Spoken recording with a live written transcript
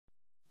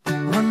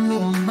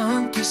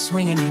monkey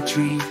swinging a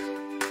tree.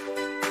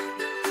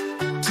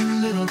 Two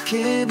little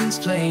kittens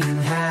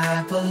playing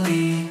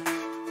happily.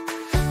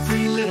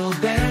 Three little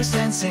bears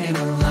dancing in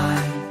a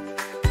line.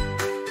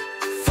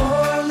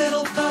 Four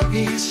little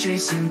puppies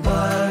chasing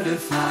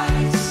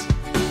butterflies.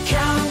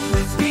 Count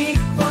with me,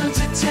 1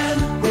 to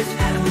 10. With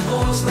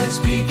animals, let's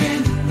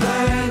begin.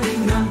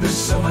 Learning numbers,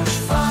 so much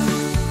fun.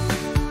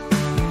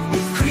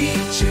 With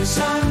creatures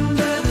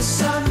under the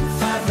sun.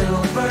 5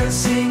 little birds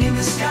sing in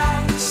the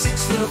sky.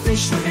 6 little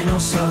fish swimming oh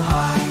so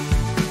high.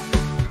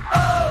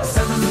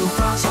 7 little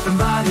frogs hopping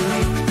by the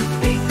lake.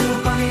 8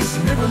 little bunnies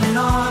nibbling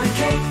on a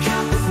cake.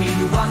 Count with me,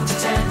 1 to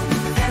 10.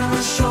 With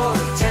animals shore,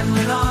 10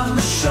 live on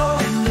the shore.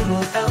 And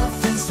little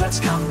elephants, let's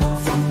count more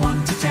from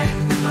 1 to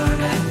 10. We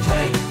learn and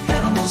play,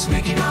 animals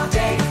making our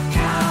day.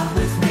 Count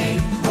with me,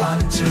 1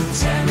 to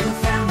 10.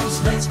 With animals,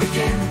 let's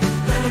begin.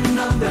 Learning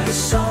numbers,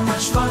 so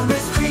much fun.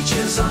 With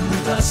creatures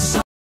under the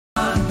sun.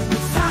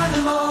 With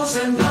animals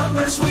and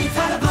numbers, we've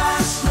had a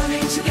blast.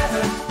 Learning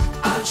together,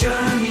 our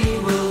journey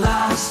will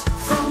last.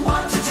 From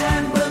 1 to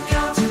 10, we'll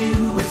count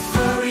anew with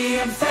furry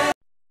and fair.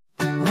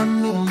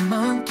 One little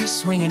monkey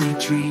swinging a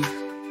tree.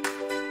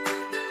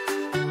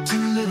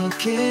 Two little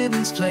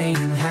kittens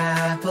playing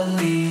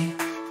happily.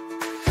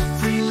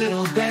 3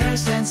 little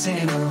bears dancing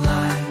in a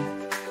line.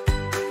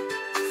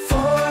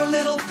 4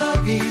 little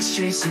puppies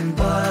chasing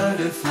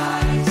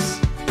butterflies.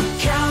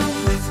 Count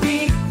with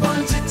me,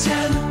 1 to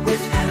 10.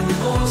 With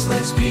animals,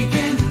 let's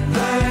begin.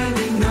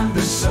 Learning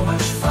numbers, so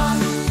much fun.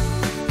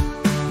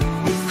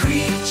 With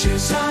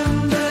creatures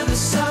under the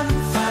sun.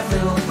 5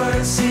 little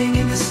birds sing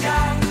in the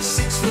sky.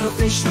 6 little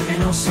fish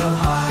swimming oh so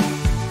high.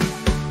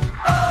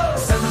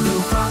 7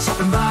 little frogs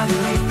hopping by the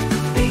lake.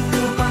 8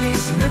 little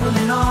bunnies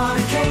nibbling on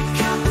a cake.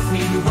 Count with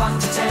me, 1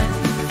 to 10.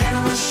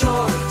 Animals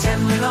shore,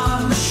 10 live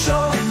on the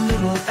shore. And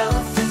little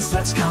elephants,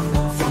 let's count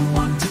more from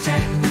 1 to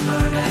 10. We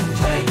learn and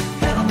play,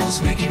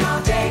 animals making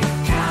our day.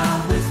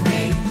 Count with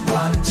me,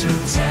 1 to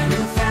 10.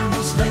 With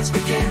animals, let's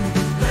begin.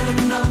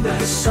 Learning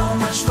numbers, so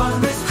much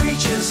fun. With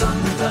creatures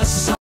under the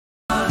sun.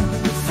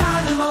 With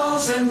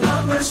animals and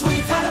numbers,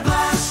 we've had a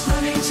blast.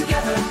 Learning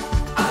together,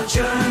 our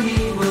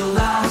journey will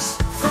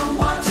last. From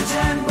 1 to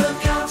 10, we'll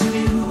count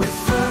anew with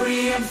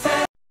furry and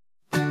fair.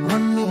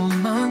 One little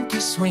monkey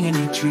swinging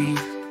a tree.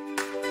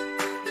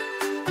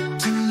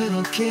 Two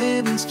little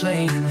kittens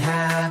playing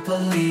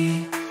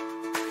happily.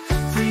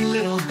 3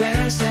 little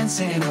bears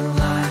dancing in a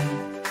line.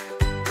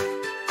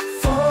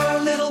 4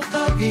 little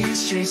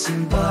puppies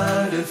chasing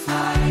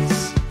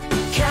butterflies.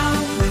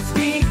 Count with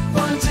me,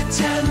 1 to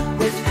 10.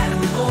 With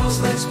animals,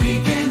 let's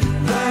begin.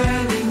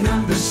 Learning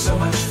numbers, so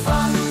much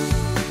fun.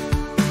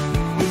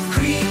 With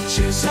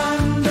creatures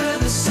under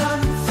the sun.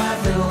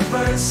 5 little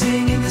birds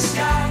sing in the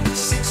sky.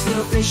 6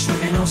 little fish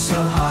swimming oh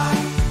so high.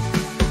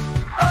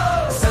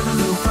 7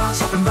 little frogs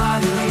hopping by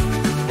the lake.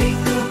 8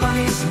 little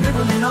bunnies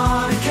nibbling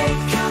on a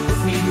cake. Count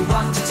with me,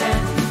 1 to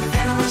 10. With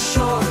animals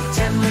shore,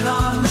 10 live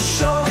on the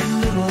shore. And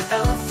little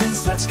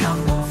elephants, let's count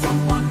more from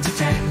 1 to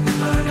 10. We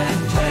learn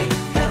and play,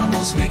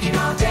 animals making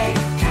our day.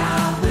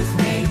 Count with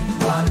me,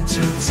 1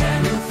 to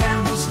 10. With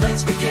animals,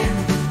 let's begin.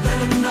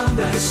 Learning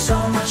numbers, so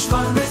much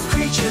fun. With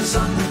creatures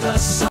under the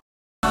sun.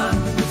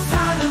 With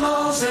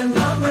animals and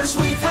numbers,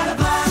 we've had a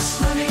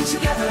blast. Learning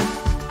together,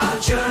 our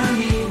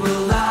journey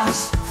will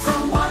last.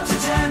 From 1 to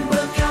 10,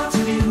 we'll count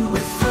anew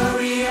with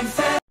furry and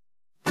fair.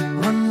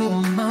 One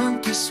little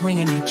monkey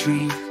swinging a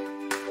tree.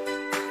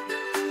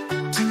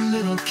 Two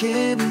little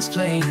kittens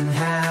playing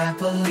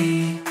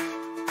happily.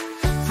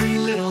 3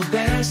 little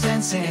bears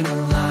dancing in a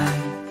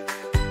line.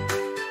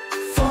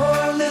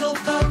 4 little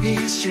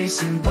puppies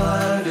chasing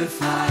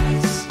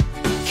butterflies.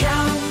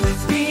 Count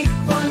with me,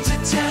 1 to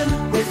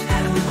 10. With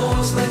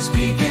animals, let's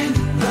begin.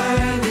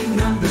 Learning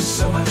numbers,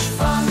 so much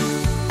fun.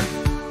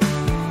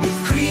 With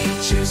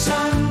creatures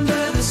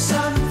under the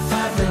sun.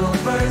 5 little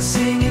birds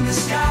sing in the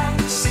sky.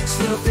 6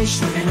 little fish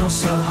swimming oh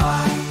so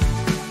high.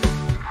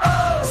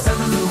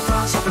 7 little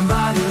frogs hopping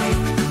by the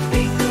lake.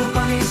 8 little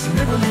bunnies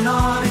nibbling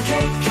on a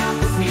cake. Count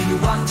with me,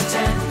 1 to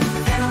 10.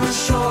 With animals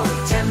shore,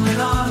 10 live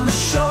on the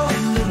shore.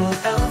 And little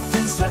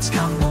elephants, let's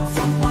count more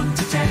from 1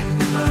 to 10.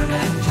 We learn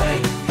and play,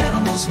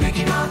 animals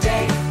making our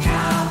day.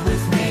 Count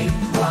with me,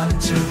 1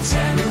 to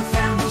 10. With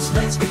animals,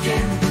 let's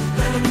begin.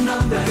 Learning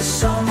numbers,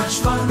 so much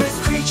fun. With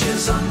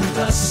creatures under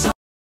the sun.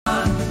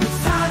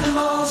 With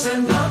animals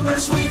and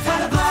numbers, we've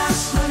had a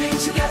blast. Learning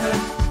together,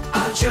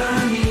 our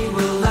journey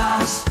will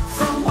last.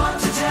 From 1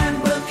 to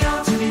 10, we'll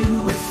count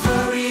anew with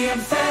furry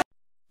and fair.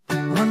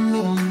 One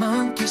little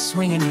monkey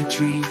swinging a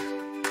tree.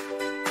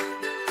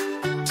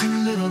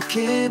 2 little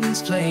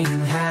kittens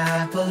playing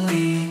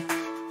happily.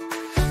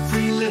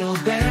 3 little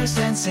bears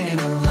dancing in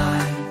a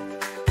line.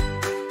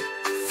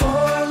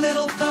 4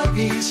 little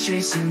puppies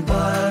chasing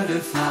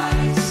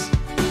butterflies.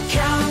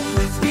 Count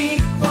with me,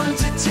 1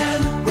 to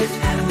 10. With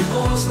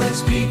animals,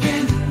 let's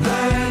begin.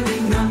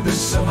 Learning numbers,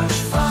 so much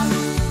fun.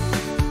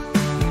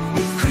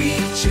 With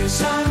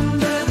creatures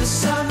under the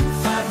sun.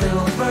 5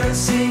 little birds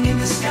sing in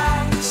the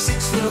sky.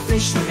 6 little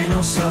fish swimming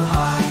oh so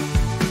high.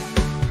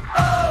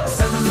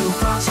 7 little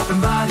frogs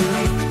hopping by the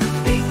lake.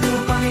 8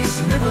 little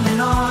bunnies nibbling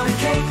on a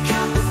cake.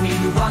 Count with me,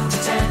 1 to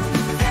 10.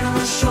 And on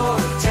the shore,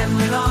 10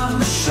 live on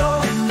the shore.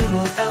 And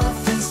little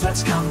elephants,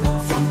 let's count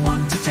more from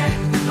 1 to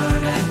 10.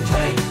 Learn and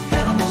play,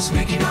 animals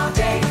making our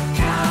day.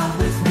 Count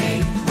with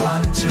me,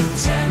 1 to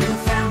 10.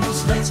 With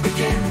animals, let's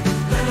begin.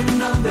 Learning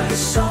numbers,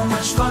 so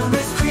much fun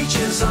with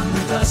creatures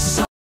under the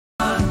sun.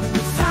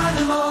 With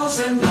animals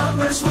and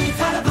numbers, we've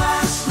had a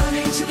blast.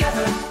 Learning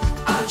together,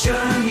 our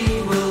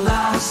journey will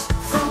last.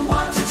 From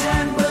 1 to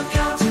 10, we'll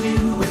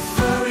continue with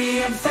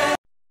furry and fair.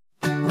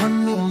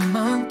 One little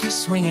monkey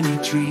swinging a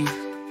tree.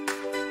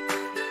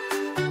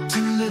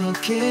 2 little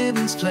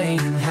kittens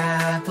playing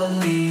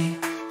happily.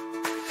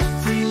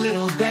 3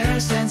 little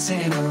bears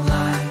dancing in a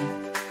line.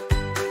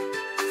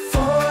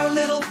 4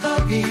 little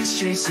puppies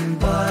chasing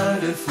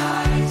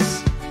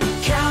butterflies.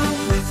 Count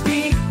with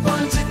me,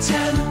 1 to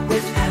 10.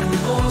 With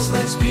animals,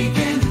 let's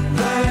begin.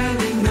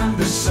 Learning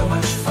numbers, so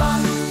much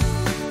fun.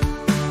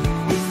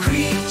 With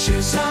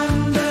creatures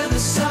under the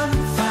sun.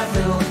 5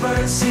 little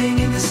birds sing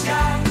in the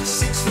sky.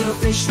 6 little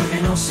fish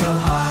swimming oh so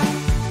high.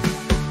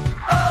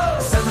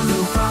 7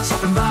 little frogs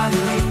hopping by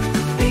the lake.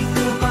 8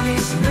 little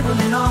bunnies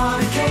nibbling on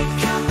a cake.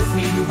 Count with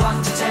me,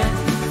 1 to 10.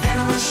 And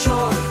on the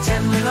shore,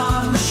 10 live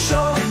on the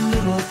shore. And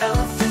little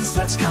elephants,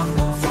 let's count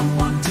more from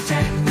 1 to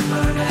 10.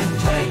 Learn and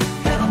play,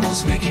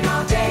 animals making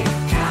our day.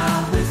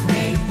 Count with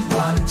me,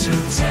 1 to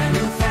 10.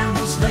 With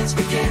animals, let's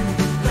begin.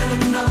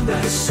 Learning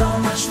numbers, so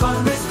much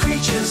fun with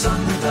creatures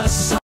under the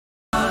sun.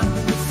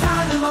 With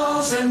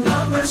animals and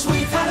numbers,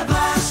 we've had a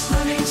blast.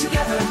 Learning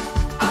together,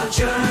 our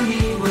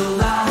journey will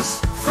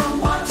last. From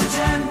 1 to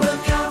 10,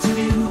 we'll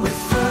continue with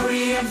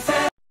furry and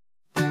fair.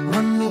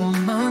 One little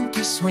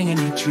monkey swinging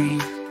a tree.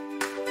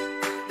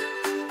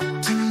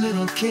 2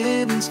 little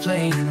kittens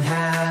playing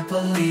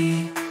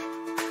happily.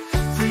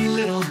 3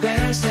 little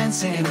bears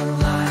dancing in a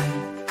line.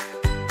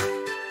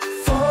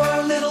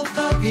 4 little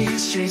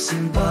puppies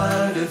chasing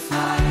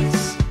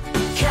butterflies.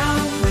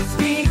 Count with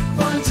me,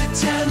 1 to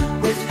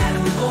 10. With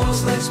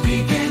animals, let's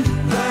begin.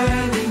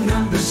 Learning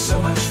numbers, so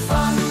much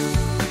fun.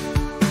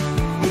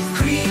 With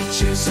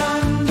creatures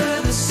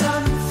under the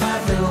sun.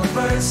 5 little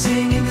birds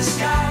sing in the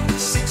sky.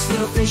 6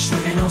 little fish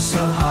swimming oh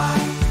so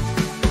high.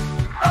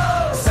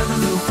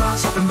 7 little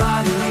frogs hopping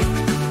by the lake.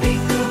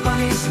 8 little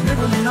bunnies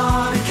nibbling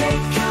on a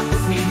cake. Count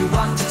with me,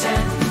 1 to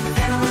 10.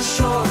 And on the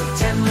shore,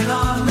 10 live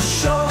on the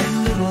shore.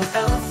 And little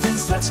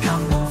elephants, let's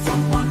count more from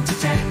 1 to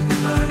 10.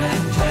 Learn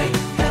and play,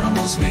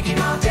 animals making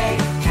our day.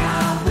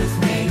 Count with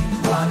me,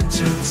 1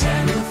 to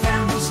 10. With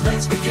animals,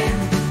 let's begin.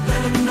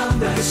 Learning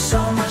numbers,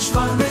 so much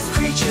fun with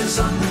creatures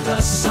under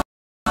the sun.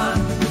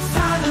 With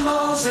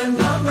animals and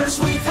numbers,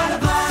 we've had a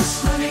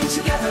blast. Learning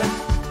together,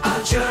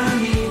 our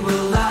journey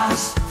will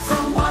last.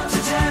 From 1 to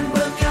 10,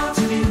 we'll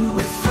continue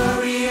with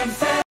furry and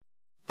fair.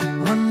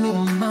 One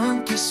little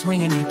monkey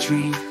swinging a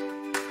tree.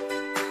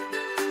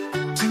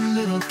 2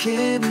 little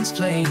kittens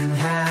playing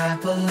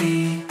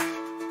happily.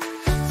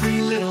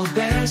 3 little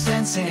bears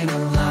dancing in a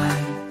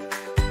line.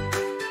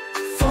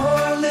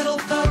 4 little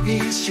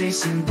puppies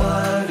chasing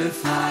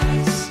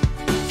butterflies.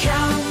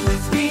 Count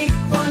with me,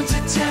 1 to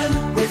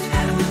 10. With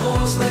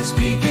animals, let's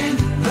begin.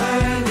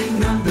 Learning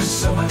numbers,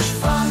 so much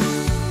fun.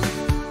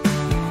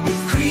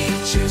 With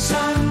creatures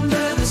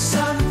under the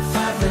sun.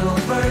 5 little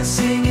birds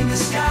sing in the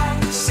sky.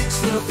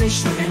 6 little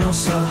fish swimming oh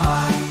so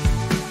high.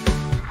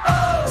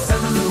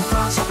 7 little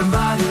frogs hopping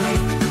by the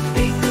lake.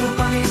 8 little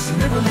bunnies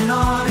nibbling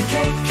on a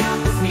cake.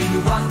 Count with me,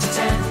 1 to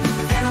 10.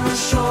 And on the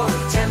shore,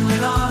 10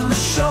 live on the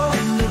shore.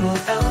 And little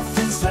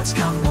elephants, let's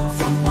count more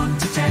from 1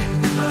 to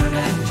 10. Learn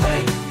and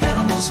play,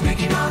 animals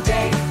making our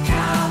day.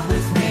 Count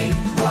with me,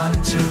 1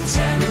 to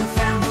 10. With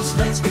animals,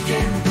 let's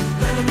begin.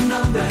 Learning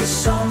numbers,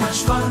 so much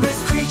fun with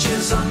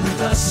creatures under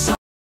the sun.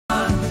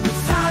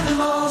 With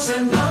animals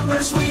and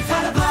numbers, we've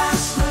had a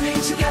blast.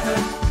 Learning together,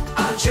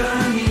 our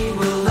journey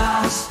will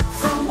last.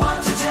 From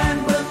 1 to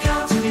 10, we'll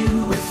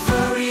continue with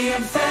furry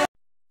and fair.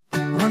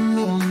 One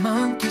little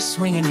monkey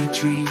swinging a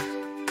tree.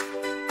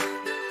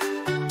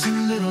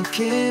 2 little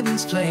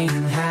kittens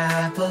playing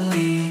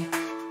happily.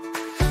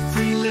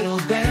 3 little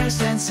bears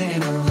dancing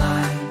in a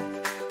line.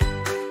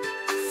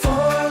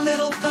 4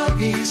 little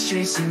puppies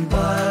chasing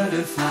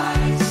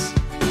butterflies.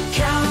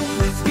 Count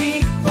with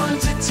me, 1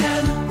 to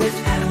 10. With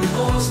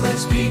animals,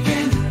 let's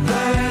begin.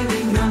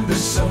 Learning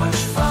numbers, so much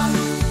fun.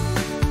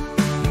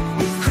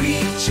 With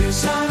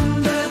creatures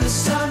under the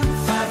sun.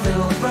 5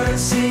 little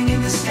birds sing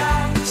in the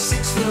sky.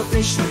 6 little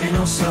fish swimming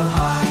oh so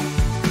high.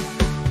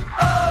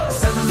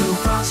 7 little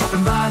frogs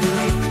hopping by the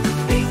lake.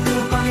 8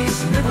 little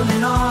bunnies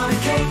nibbling on a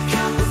cake.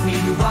 Count with me,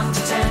 1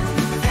 to 10.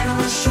 And on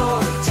the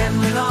shore,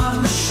 10 live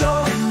on the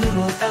shore. And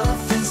little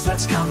elephants,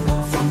 let's count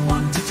more from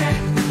 1 to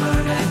 10.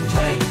 Learn and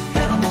play,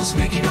 animals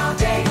making our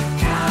day.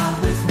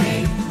 Count with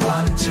me,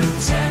 1 to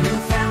 10.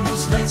 With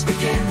animals, let's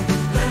begin.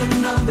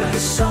 Learning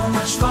numbers, so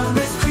much fun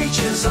with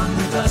creatures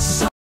under the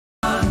sun.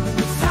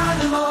 With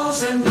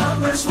animals and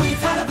numbers,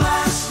 we've had a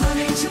blast.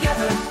 Learning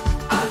together,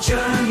 our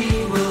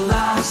journey will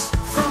last.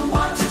 From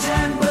 1 to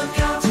 10, we'll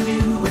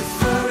continue with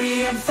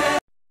furry and fair.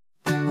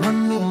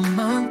 One little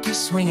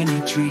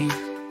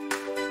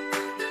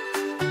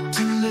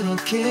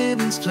little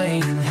kittens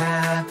playing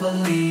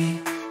happily.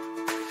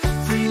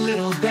 Three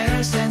little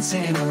bears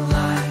dancing in a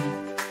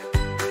line.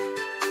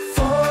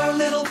 Four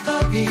little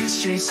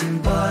puppies chasing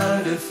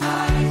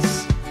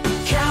butterflies.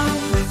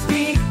 Count with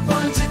me,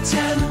 1 to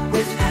 10.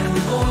 With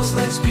animals,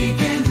 let's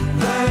begin.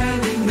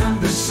 Learning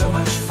numbers, so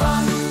much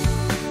fun.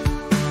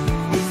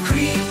 With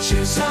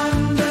creatures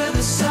under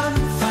the sun.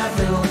 5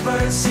 little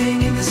birds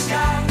sing in the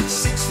sky.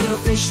 6 little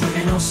fish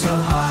swimming oh so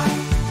high.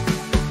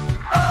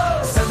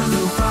 7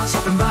 little frogs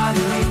hopping by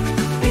the lake.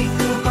 8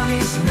 little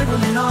bunnies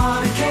nibbling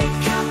on a cake.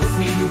 Count with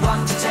me,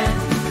 1 to 10.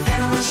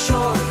 And on the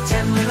shore,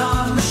 10 live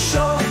on the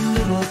shore. And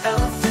little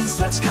elephants,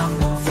 let's count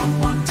more from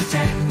 1 to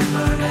 10.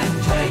 Learn and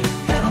play,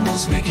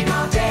 animals making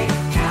our day.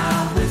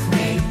 Count with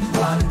me,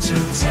 1 to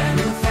 10.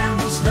 With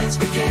animals, let's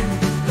begin.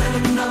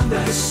 Learning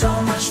numbers, so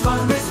much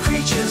fun. With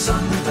creatures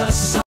under the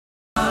sun.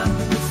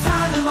 With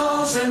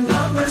animals and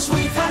numbers,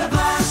 we've had a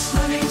blast.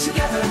 Learning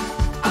together,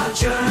 our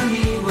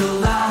journey will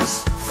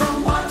last.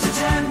 From 1 to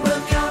 10,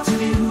 we'll count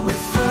anew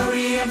with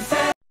furry and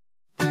fair.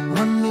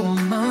 One little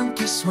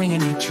monkey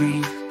swinging a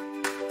tree.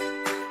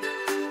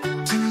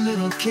 2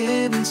 little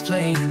kittens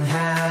playing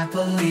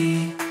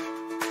happily.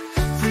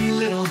 3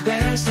 little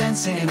bears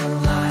dancing in a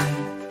line.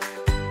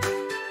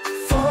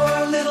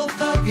 4 little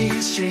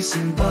puppies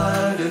chasing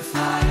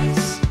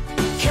butterflies.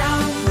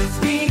 Count with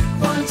me,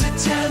 1 to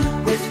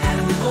 10. With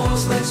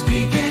animals, let's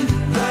begin.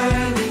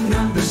 Learning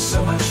numbers,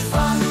 so much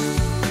fun.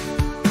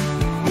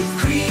 With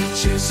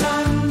creatures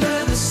under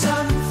the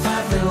sun.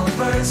 5 little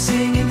birds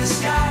sing in the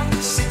sky.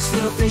 6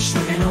 little fish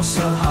swimming oh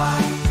so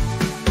high.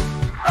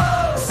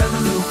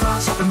 7 little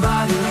frogs hopping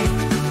by the lake.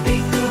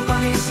 8 little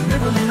bunnies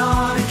nibbling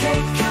on a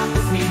cake. Count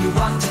with me,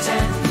 1 to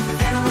 10.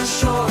 And on the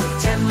shore,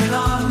 10 live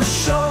on the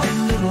shore. And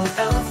little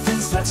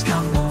elephants, let's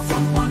count more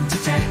from 1 to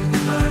 10.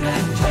 Learn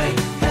and play,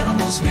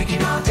 animals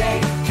making our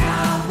day.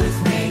 Count with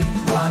me,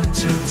 1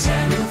 to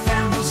 10. With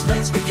animals,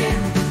 let's begin.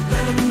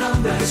 Learning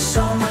numbers,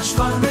 so much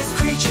fun. With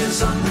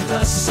creatures under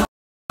the sun.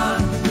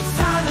 With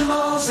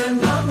animals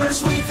and numbers,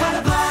 we've had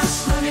a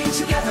blast. Learning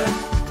together,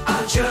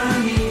 our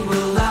journey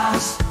will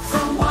last.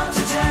 From 1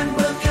 to 10,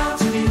 we'll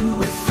count anew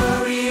with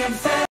furry and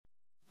fair.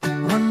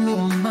 One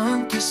little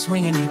monkey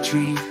swinging a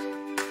tree.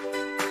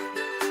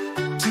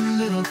 2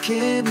 little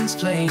kittens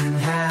playing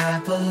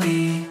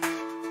happily.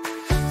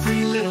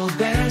 3 little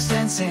bears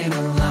dancing in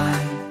a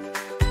line.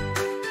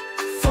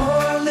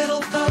 4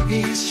 little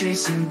puppies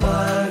chasing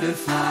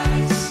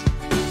butterflies.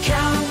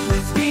 Count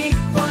with me,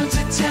 1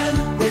 to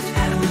 10. With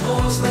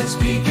animals, let's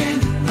begin.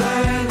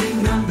 Learning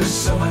numbers,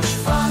 so much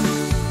fun.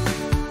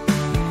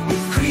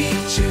 With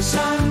creatures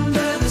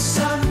under the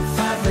sun.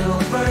 5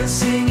 little birds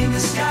sing in the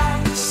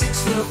sky.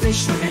 6 little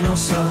fish swimming oh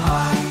so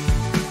high.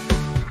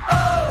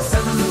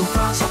 7 little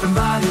frogs hopping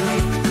by the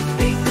lake.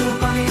 8 little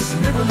bunnies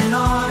nibbling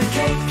on a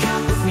cake.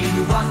 Count with me,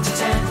 1 to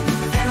 10.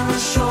 And on the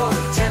shore,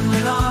 10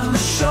 live on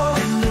the shore.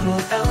 And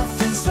little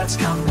elephants, let's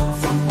count more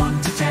from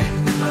 1 to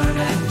 10. Learn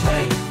and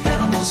play,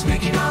 animals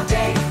making our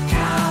day.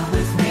 Count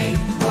with me,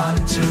 1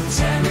 to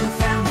 10.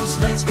 With animals,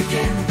 let's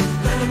begin.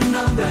 Learning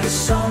numbers,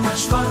 so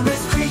much fun.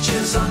 With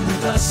creatures under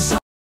the sun.